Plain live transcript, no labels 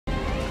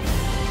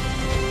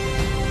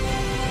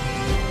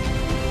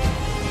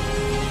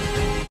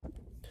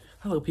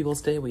Hello, people.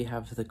 Today we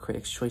have the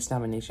Critics' Choice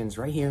nominations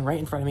right here, right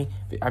in front of me.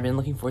 I've been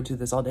looking forward to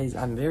this all day.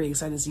 I'm very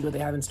excited to see what they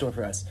have in store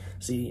for us.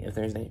 See if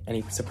there's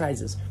any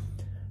surprises.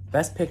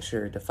 Best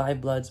Picture: Da 5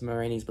 Bloods, Ma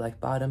Rainey's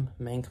Black Bottom,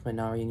 Mank,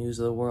 Minari, News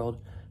of the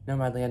World,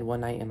 Nomadland, One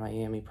Night in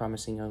Miami,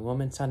 Promising Young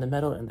Woman, Sound of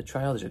Metal, and The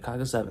Trial of the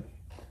Chicago 7.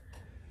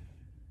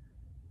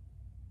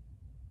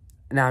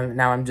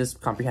 Now I'm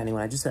just comprehending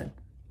what I just said.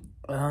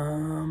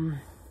 I'm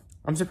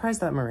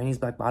surprised that Ma Rainey's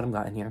Black Bottom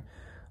got in here.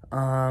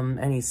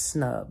 Any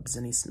snubs?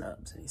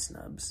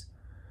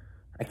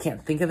 I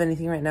can't think of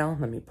anything right now.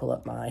 Let me pull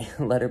up my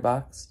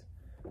Letterboxd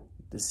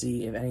to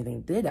see if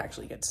anything did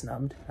actually get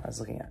snubbed. I was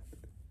looking at,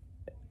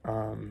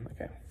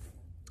 okay.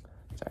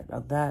 Sorry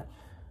about that.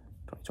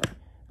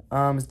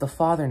 2020. Is The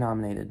Father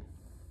nominated?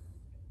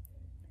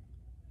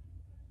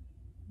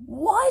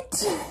 What?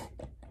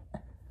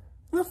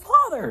 The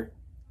Father?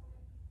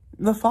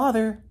 The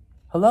Father?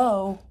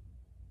 Hello?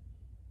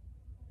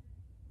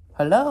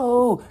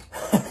 Hello?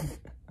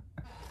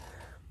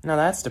 Now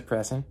that's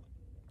depressing.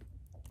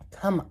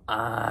 Come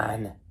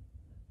on.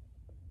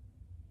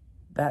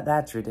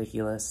 That's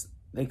ridiculous.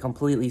 They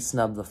completely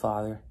snubbed The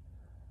Father.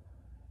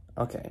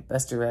 Okay,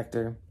 Best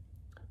Director: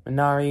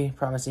 Minari,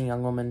 Promising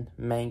Young Woman,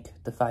 Mank,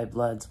 Da 5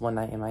 Bloods, One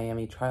Night in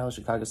Miami, Trial of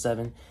Chicago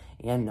 7,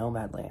 and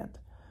Nomadland.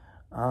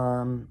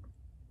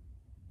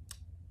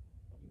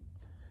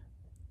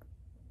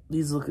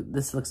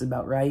 This looks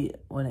about right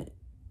when it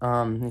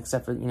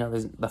except for,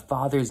 there's The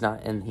Father's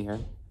not in here.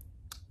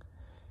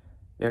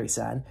 Very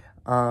sad.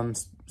 I'm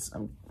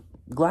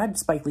glad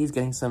Spike Lee's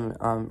getting some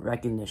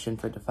recognition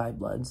for Da 5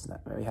 Bloods.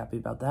 Not very happy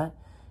about that.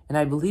 And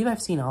I believe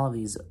I've seen all of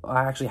these.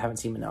 I actually haven't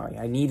seen Minari.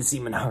 I need to see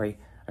Minari.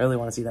 I really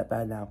want to see that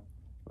bad now.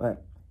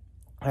 But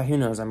who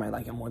knows? I might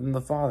like it more than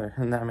The Father,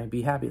 and I might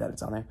be happy that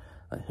it's on there.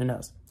 But who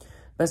knows?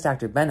 Best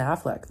Actor: Ben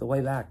Affleck, The Way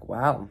Back.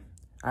 Wow.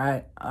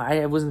 I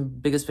wasn't the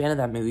biggest fan of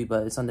that movie,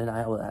 but it's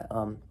undeniable that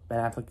Ben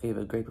Affleck gave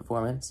a great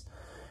performance.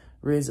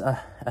 Riz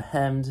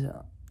Ahmed,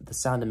 The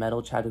Sound of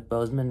Metal, Chadwick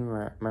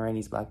Boseman, Ma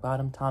Rainey's Black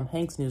Bottom, Tom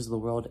Hanks, News of the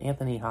World,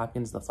 Anthony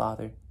Hopkins, The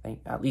Father.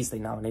 At least they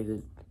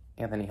nominated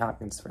Anthony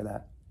Hopkins for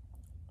that.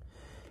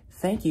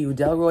 Thank you,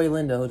 Delroy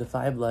Lindo, Da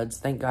 5 Bloods.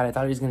 Thank God, I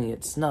thought he was going to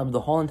get snubbed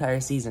the whole entire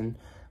season,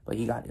 but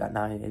he got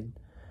nominated.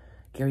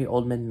 Gary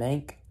Oldman,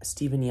 Mank,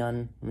 Stephen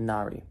Yeun,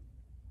 Minari.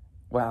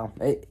 Wow,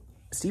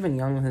 Stephen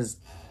Yeun has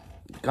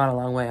gone a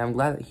long way. I'm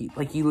glad that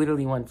he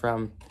literally went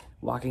from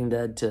Walking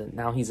Dead to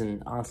now he's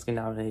in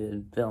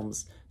Oscar-nominated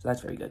films, so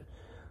that's very good.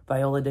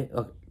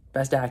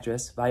 Best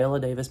Actress: Viola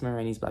Davis, Ma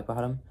Rainey's Black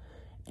Bottom,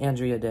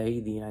 Andrea Day,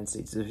 The United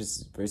States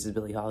versus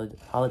Billie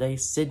Holiday,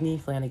 Sydney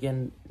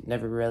Flanagan,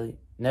 Never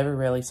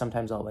Rarely,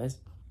 Sometimes Always,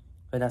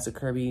 Vanessa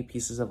Kirby,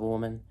 Pieces of a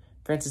Woman,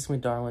 Frances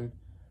McDormand,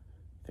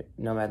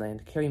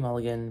 Nomadland, Carey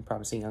Mulligan,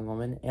 Promising Young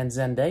Woman, and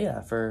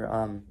Zendaya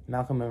for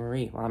Malcolm and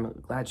Marie. Well, I'm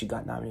glad she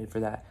got nominated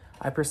for that.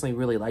 I personally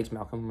really liked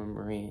Malcolm and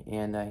Marie,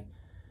 and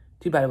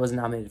too bad it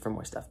wasn't nominated for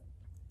more stuff.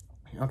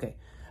 Okay.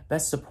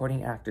 Best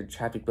Supporting Actor: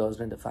 Chadwick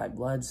Boseman, Da 5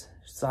 Bloods,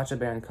 Sacha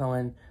Baron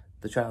Cohen,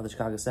 The Trial of the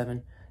Chicago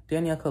 7,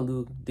 Daniel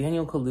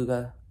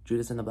Kaluuya,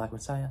 Judas and the Black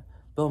Messiah,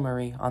 Bill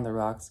Murray, On the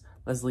Rocks,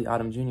 Leslie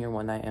Odom Jr.,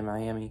 One Night in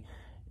Miami,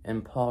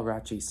 and Paul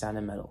Raci, Sound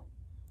of Metal.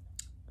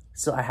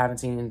 So I haven't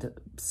seen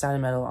Sound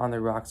of Metal, On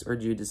the Rocks, or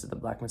Judas and the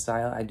Black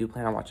Messiah. I do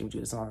plan on watching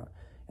Judas and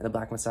the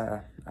Black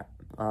Messiah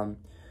when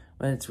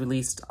it's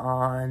released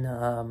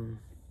on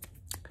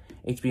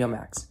HBO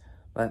Max.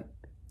 But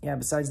yeah,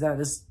 besides that,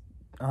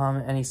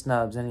 any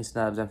snubs,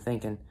 I'm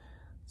thinking.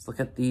 Let's look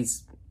at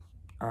these.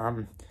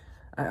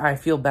 I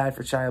feel bad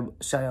for Shia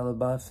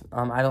LaBeouf.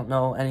 I don't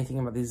know anything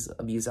about these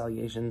abuse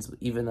allegations,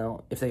 even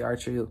though if they are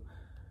true,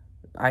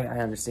 I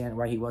understand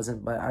why he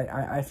wasn't, but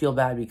I feel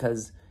bad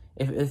because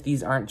if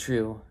these aren't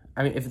true,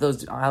 I mean, if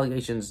those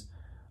allegations,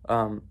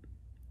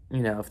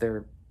 if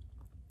they're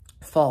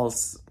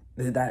false,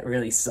 that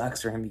really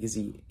sucks for him because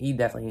he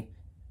definitely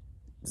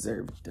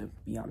deserved to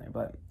be on there,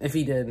 but if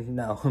he did,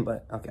 no,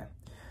 but okay.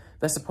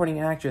 Best Supporting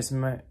Actress: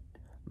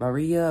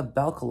 Maria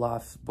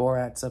Bakalov,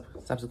 Borat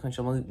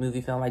subsequent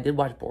movie film. I did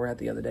watch Borat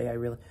the other day. I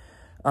really,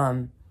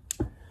 to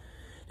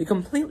be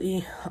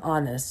completely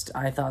honest,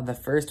 I thought the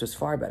first was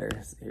far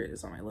better. Here it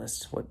is on my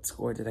list. What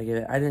score did I give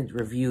it? I didn't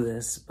review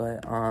this,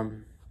 but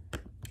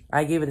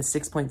I gave it a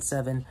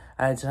 6.7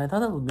 out of 10. I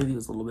thought the movie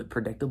was a little bit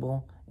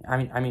predictable.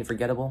 I mean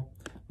forgettable,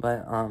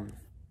 but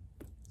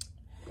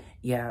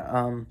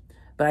yeah,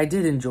 but I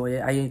did enjoy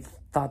it. I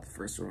thought the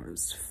first one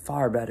was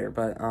far better,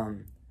 but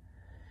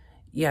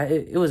yeah,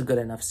 it was a good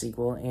enough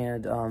sequel,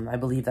 and I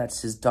believe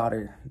that's his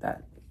daughter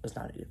that was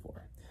nominated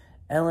for.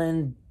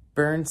 Ellen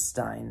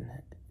Bernstein,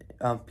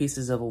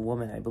 Pieces of a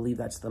Woman. I believe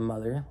that's the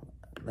mother.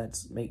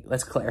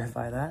 Let's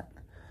clarify that.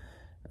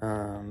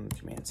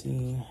 Command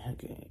T.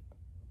 Okay.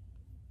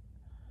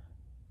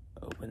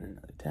 Open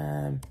another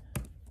tab.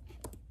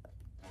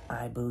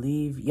 I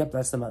believe, yep,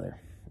 that's the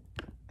mother.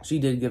 She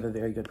did give a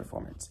very good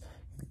performance.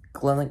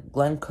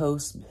 Glenn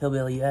Close,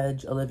 Hillbilly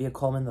Edge, Olivia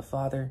Colman, The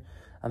Father,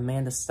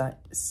 Amanda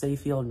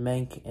Seyfield,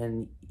 Mank,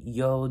 and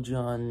Yo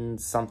Jun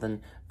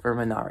something for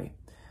Minari.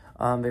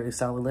 Very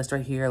solid list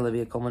right here.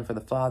 Olivia Colman for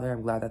The Father.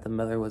 I'm glad that the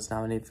mother was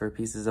nominated for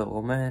Pieces of a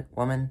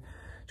Woman.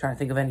 Trying to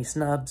think of any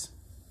snubs.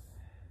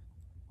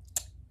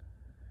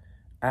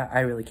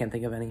 I really can't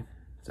think of any.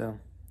 So,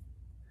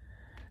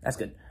 that's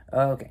good.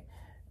 Okay.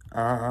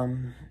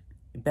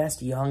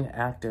 Best Young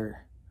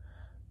Actor.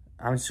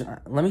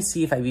 Let me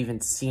see if I've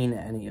even seen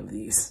any of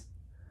these.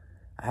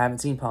 I haven't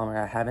seen Palmer.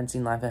 I haven't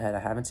seen Life Ahead. I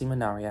haven't seen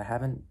Minari. I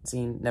haven't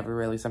seen Never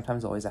Really,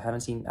 Sometimes Always. I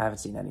haven't seen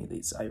any of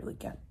these, so I really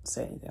can't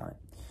say anything on it.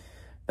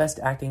 Best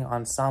Acting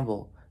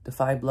Ensemble. Da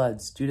 5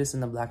 Bloods, Judas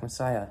and the Black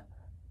Messiah,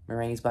 Ma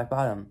Rainey's Black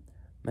Bottom,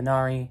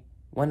 Minari,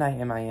 One Night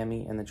in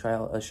Miami, and The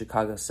Trial of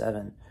Chicago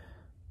 7.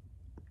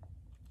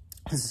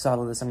 This is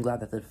solid list. I'm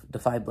glad that the Da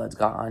 5 Bloods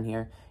got on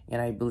here, and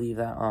I believe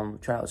that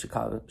Trial of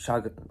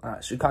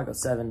Chicago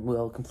 7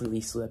 will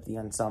completely slip the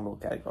ensemble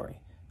category.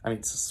 I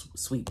mean,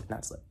 sweep,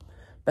 not slip.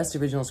 Best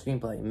Original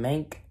Screenplay.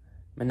 Mank,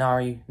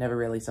 Minari, Never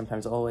Really,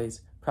 Sometimes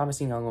Always,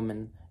 Promising Young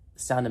Woman,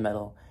 Sound of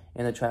Metal,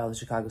 and The Trial of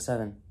Chicago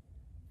 7.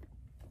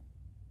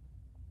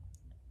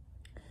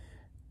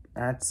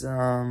 That's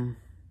a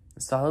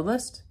solid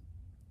list.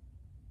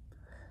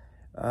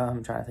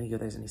 I'm trying to think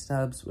if there's any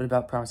snubs. What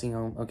about Promising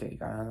Young? Okay,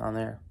 got it on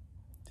there.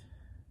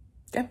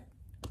 Okay.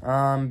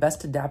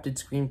 Best Adapted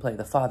Screenplay.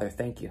 The Father.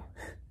 Thank you.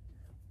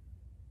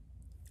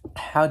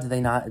 How did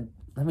they not?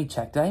 Let me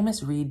check. Did I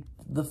misread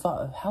The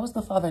Father? How is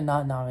The Father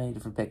not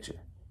nominated for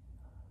picture?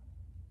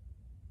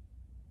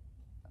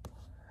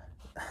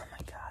 Oh my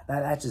god,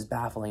 that's just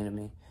baffling to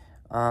me.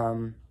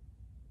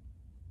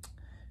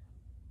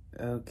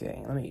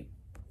 Okay, let me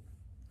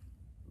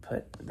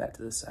put that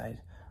to the side.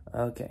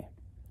 Okay.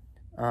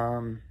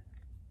 Where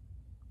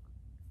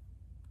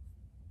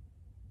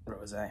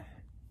was I?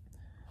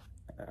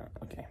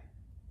 Okay.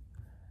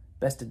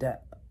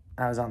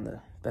 I was on the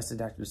Best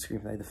Adapted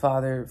Screenplay. The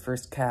Father,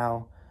 First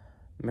Cow,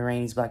 Ma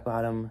Rainey's Black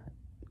Bottom,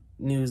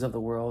 News of the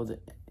World,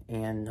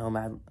 and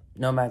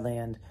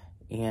Nomadland,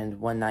 and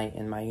One Night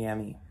in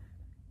Miami.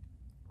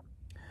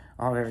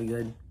 All very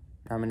good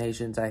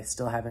nominations. I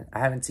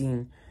haven't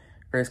seen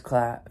First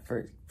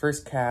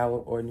Cow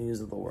or News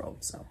of the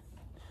World. So,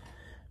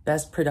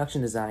 Best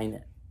Production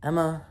Design: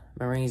 Emma,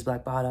 Ma Rainey's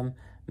Black Bottom,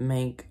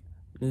 Mank,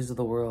 News of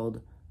the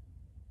World,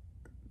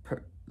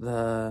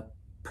 The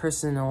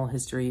Personal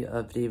History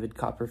of David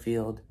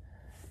Copperfield,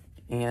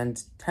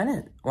 and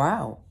Tenet.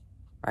 Wow.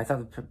 I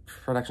thought the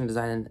production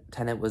design in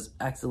Tenet was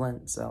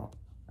excellent, so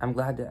I'm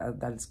glad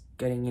that it's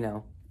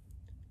getting,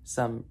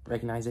 some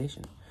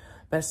recognition.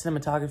 Best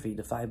Cinematography: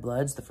 Da 5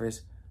 Bloods, The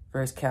First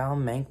Cow,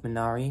 Mank,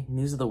 Minari,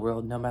 News of the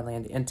World,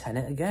 Nomadland, and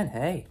Tenet again.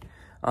 Hey,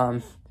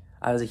 I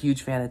was a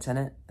huge fan of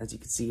Tenet. As you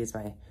can see, it's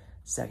my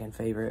second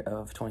favorite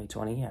of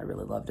 2020. I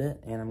really loved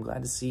it, and I'm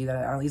glad to see that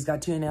I at least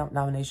got 2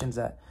 nominations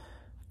at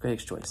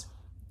Critics' Choice.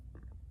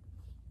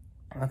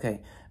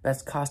 Okay,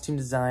 Best Costume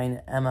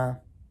Design: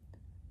 Emma,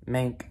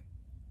 Mank,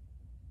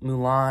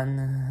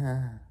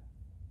 Mulan,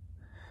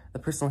 The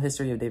Personal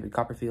History of David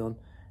Copperfield,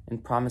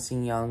 and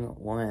Promising Young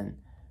Woman.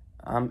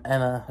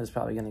 Emma is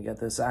probably going to get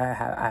this. I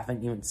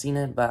haven't even seen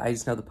it, but I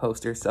just know the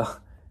poster, so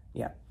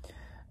yeah.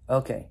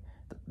 Okay,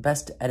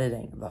 Best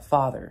Editing: The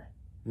Father,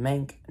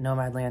 Mank,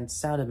 Nomadland,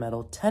 Sound of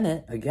Metal,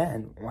 Tenet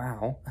again,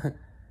 wow,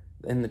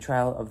 in The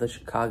Trial of the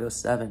Chicago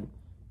 7.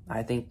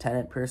 I think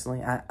Tenet personally,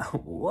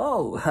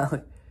 whoa,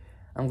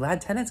 I'm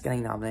glad Tenet's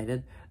getting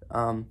nominated.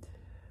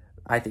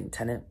 I think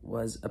Tenet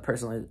was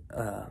personally,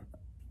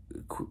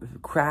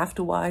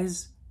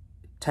 craft-wise,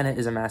 Tenet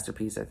is a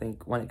masterpiece, I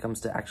think, when it comes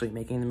to actually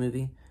making the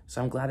movie.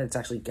 So I'm glad it's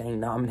actually getting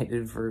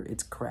nominated for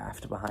its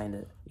craft behind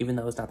it, even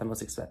though it's not the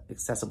most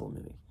accessible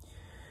movie.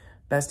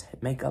 Best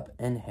Makeup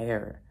and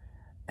Hair: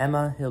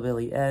 Emma,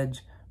 Hillbilly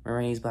Edge, Ma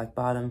Rainey's Black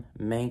Bottom,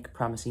 Mank,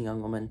 Promising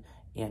Young Woman,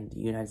 and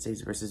United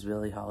States vs.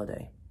 Billie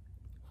Holiday.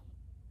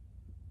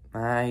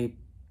 I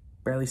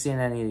barely seen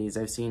any of these.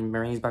 I've seen Ma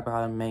Rainey's Black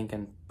Bottom, Mank,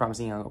 and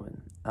Promising Young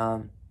Woman.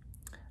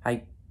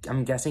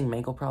 I'm guessing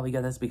Mank will probably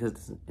get this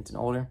because it's an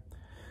older.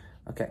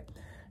 Okay.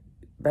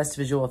 Best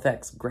Visual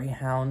Effects: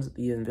 Greyhound,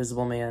 The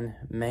Invisible Man,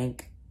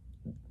 Mank,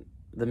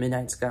 The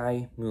Midnight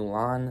Sky,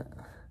 Mulan,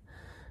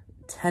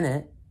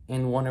 Tenet,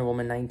 and Wonder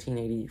Woman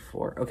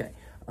 1984. Okay.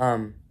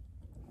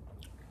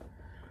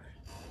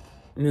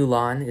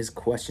 Mulan is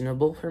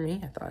questionable for me.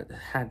 I thought it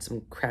had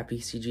some crappy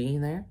CG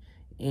in there.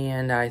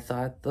 And I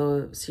thought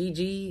the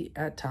CG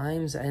at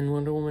times in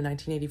Wonder Woman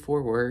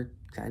 1984 were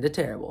kind of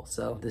terrible.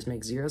 So this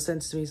makes 0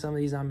 sense to me, some of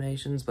these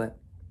nominations, but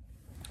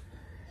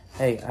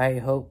hey, I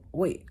hope...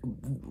 Wait,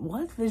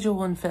 what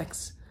visual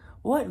effects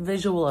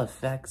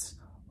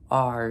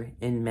are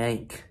in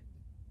Mank?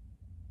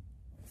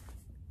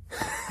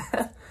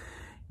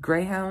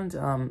 Greyhound,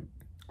 oh,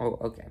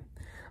 okay.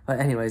 But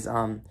anyways,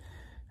 I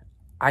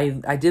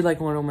did like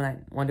Wonder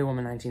Woman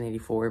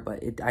 1984,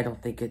 but I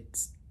don't think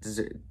it's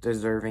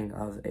deserving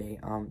of a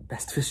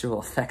Best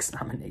Visual Effects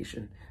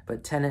nomination.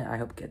 But Tenet, I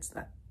hope, gets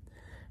that.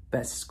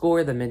 Best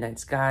Score: The Midnight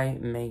Sky,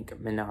 Mank,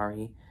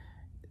 Minari,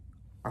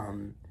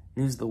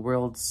 News of the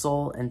World,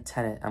 Soul, and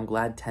Tenet. I'm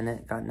glad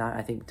Tenet got not.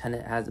 I think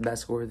Tenet has the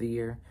best score of the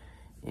year.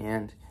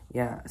 And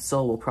yeah,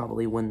 Soul will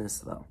probably win this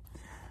though.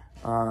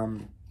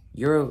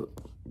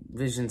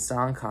 Eurovision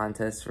Song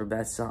Contest for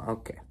Best Song.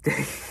 Okay.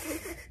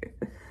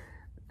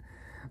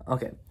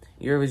 Okay.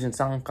 Eurovision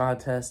Song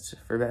Contest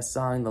for Best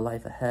Song, The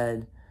Life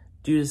Ahead,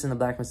 Judas and the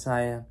Black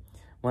Messiah,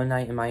 One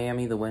Night in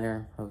Miami, the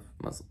winner of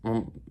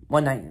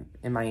One Night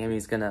in Miami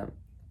is gonna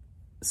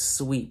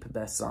sweep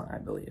Best Song, I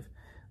believe.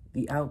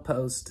 The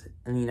Outpost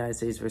in the United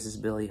States versus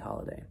Billie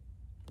Holiday.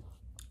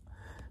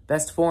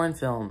 Best Foreign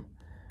Film,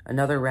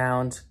 Another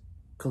Round,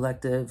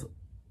 Collective,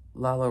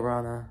 La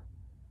Llorona,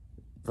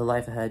 The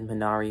Life Ahead,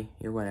 Minari,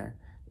 your winner,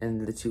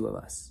 and The Two of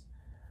Us.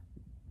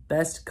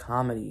 Best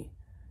Comedy,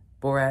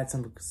 Borat,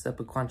 some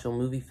sequential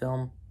movie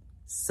film,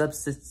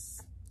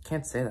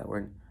 can't say that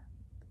word,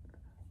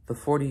 The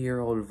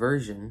 40-Year-Old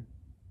Version,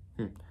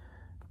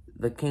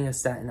 The King of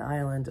Staten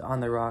Island, On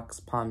the Rocks,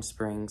 Palm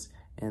Springs,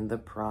 and The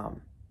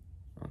Prom.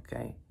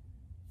 Okay.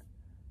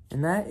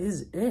 And that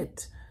is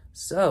it.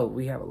 So,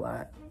 we have a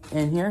lot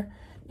in here,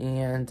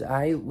 and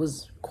I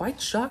was quite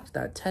shocked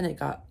that Tenet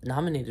got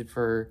nominated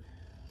for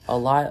a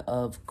lot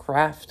of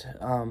craft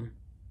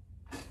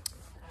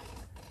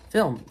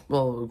film.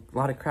 Well, a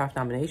lot of craft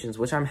nominations,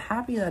 which I'm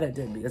happy that it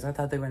did, because I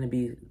thought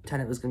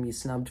Tenet was going to be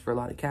snubbed for a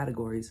lot of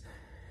categories.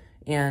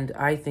 And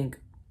I think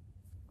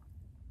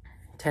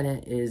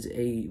Tenet is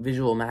a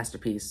visual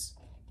masterpiece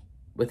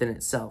within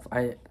itself.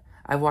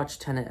 I've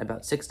watched Tenet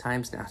about 6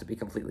 times now, to be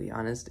completely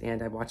honest,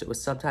 and I watch it with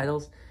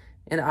subtitles,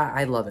 and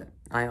I love it.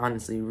 I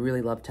honestly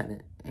really love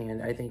Tenet,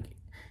 and I think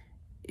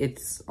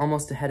it's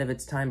almost ahead of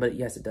its time, but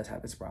yes, it does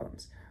have its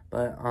problems.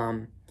 But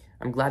I'm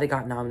glad it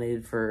got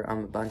nominated for a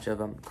bunch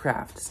of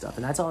craft stuff,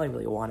 and that's all I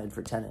really wanted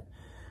for Tenet.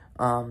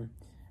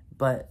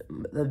 But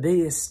the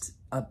biggest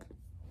I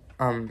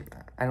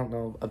don't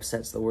know if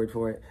upset's the word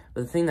for it,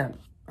 but the thing that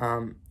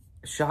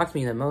shocked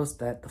me the most,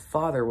 that The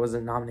Father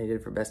wasn't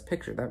nominated for Best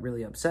Picture. That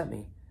really upset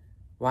me.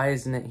 Why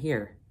isn't it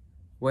here?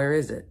 Where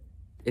is it?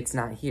 It's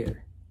not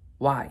here.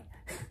 Why?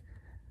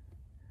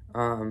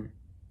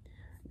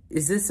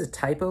 Is this a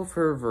typo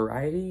for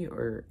Variety?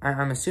 Or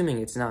I'm assuming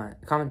it's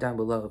not. Comment down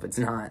below if it's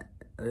not.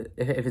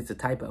 If it's a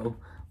typo.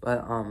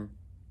 But,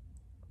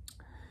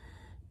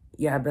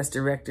 yeah, Best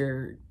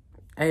Director.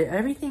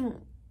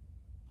 Everything...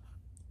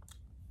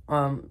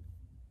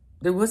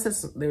 there was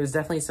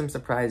definitely some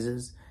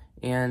surprises,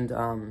 and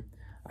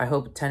I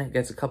hope Tenet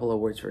gets a couple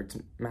awards for its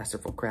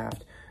masterful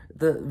craft.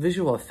 The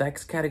visual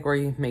effects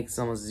category makes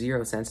almost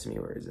zero sense to me.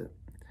 Where is it?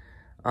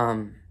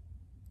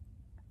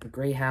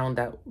 Greyhound,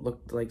 that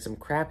looked like some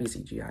crappy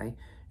CGI.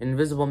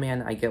 Invisible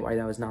Man, I get why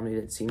that was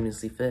nominated.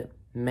 Seamlessly Fit.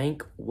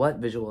 Mank, what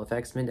visual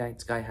effects?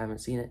 Midnight Sky, haven't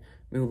seen it.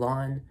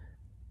 Mulan,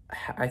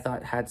 I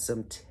thought had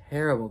some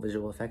terrible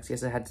visual effects.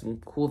 Yes, it had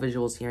some cool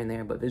visuals here and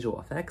there, but visual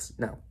effects,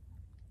 no.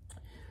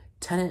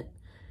 Tenet,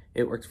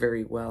 it worked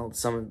very well.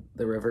 Some of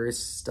the reverse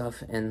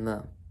stuff and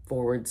the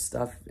forward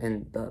stuff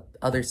and the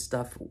other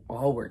stuff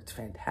all worked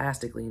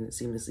fantastically, and it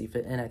seamlessly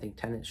fit in. I think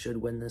Tenet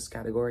should win this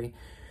category.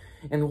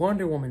 And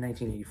Wonder Woman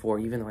 1984,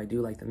 even though I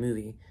do like the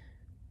movie,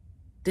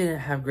 didn't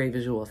have great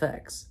visual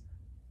effects.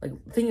 Like,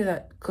 think of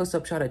that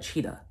close-up shot of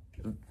Cheetah.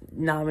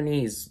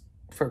 Nominees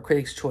for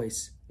Critics'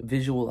 Choice.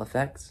 Visual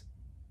effects?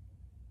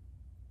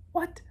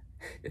 What?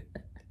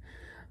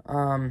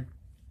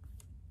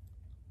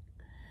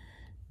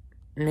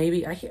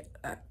 Maybe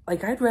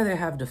I'd rather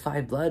have Da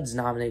 5 Bloods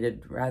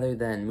nominated rather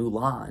than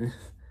Mulan.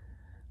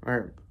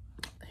 Or,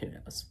 who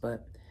knows,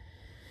 but...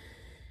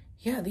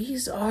 yeah,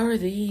 these are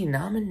the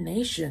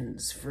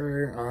nominations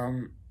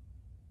for,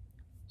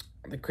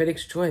 the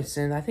Critics' Choice,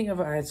 and I think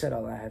I had said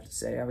all I have to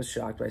say. I was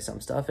shocked by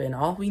some stuff, and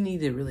all we need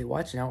to really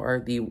watch now are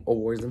the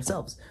awards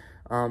themselves.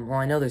 Well,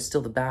 I know there's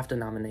still the BAFTA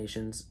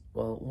nominations.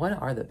 Well, what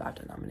are the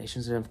BAFTA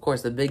nominations? And, of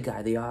course, the big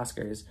guy, the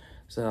Oscars.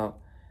 So,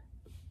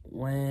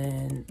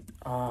 when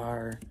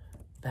are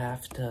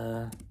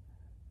BAFTA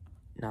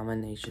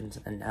nominations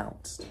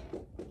announced?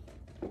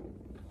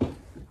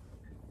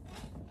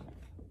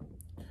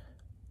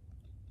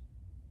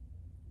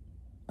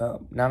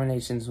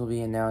 Nominations will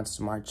be announced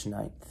March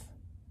 9th.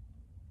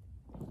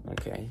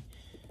 Okay.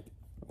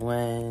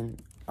 When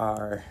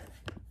are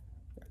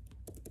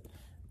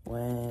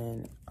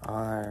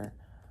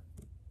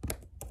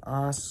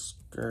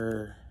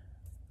Oscar...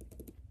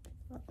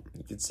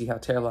 you can see how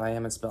terrible I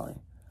am at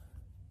spelling.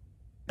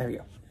 There we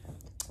go.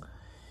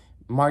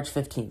 March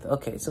 15th.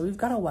 Okay, so we've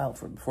got a while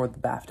before the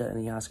BAFTA and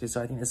the Oscars,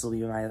 so I think this will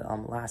be my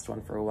last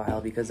one for a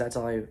while, because that's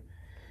all I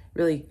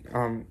really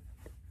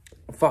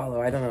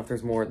follow. I don't know if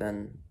there's more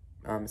than...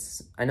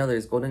 I know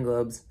there's Golden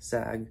Globes,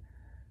 SAG,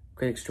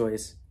 Critics'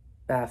 Choice,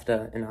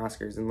 BAFTA, and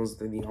Oscars, and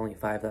those are the only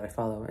 5 that I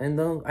follow. And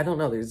though I don't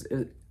know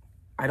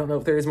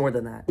if there is more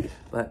than that.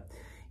 But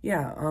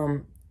yeah,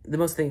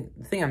 the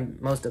thing I'm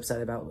most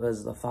upset about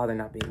was The Father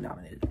not being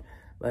nominated.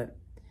 But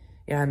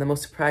yeah, and the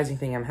most surprising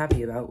thing I'm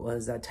happy about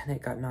was that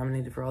Tenet got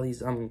nominated for all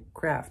these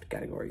craft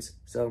categories.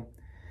 So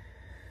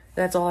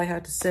that's all I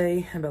had to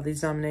say about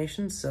these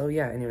nominations. So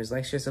yeah, anyways,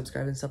 like, share,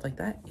 subscribe, and stuff like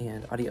that,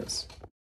 and adios.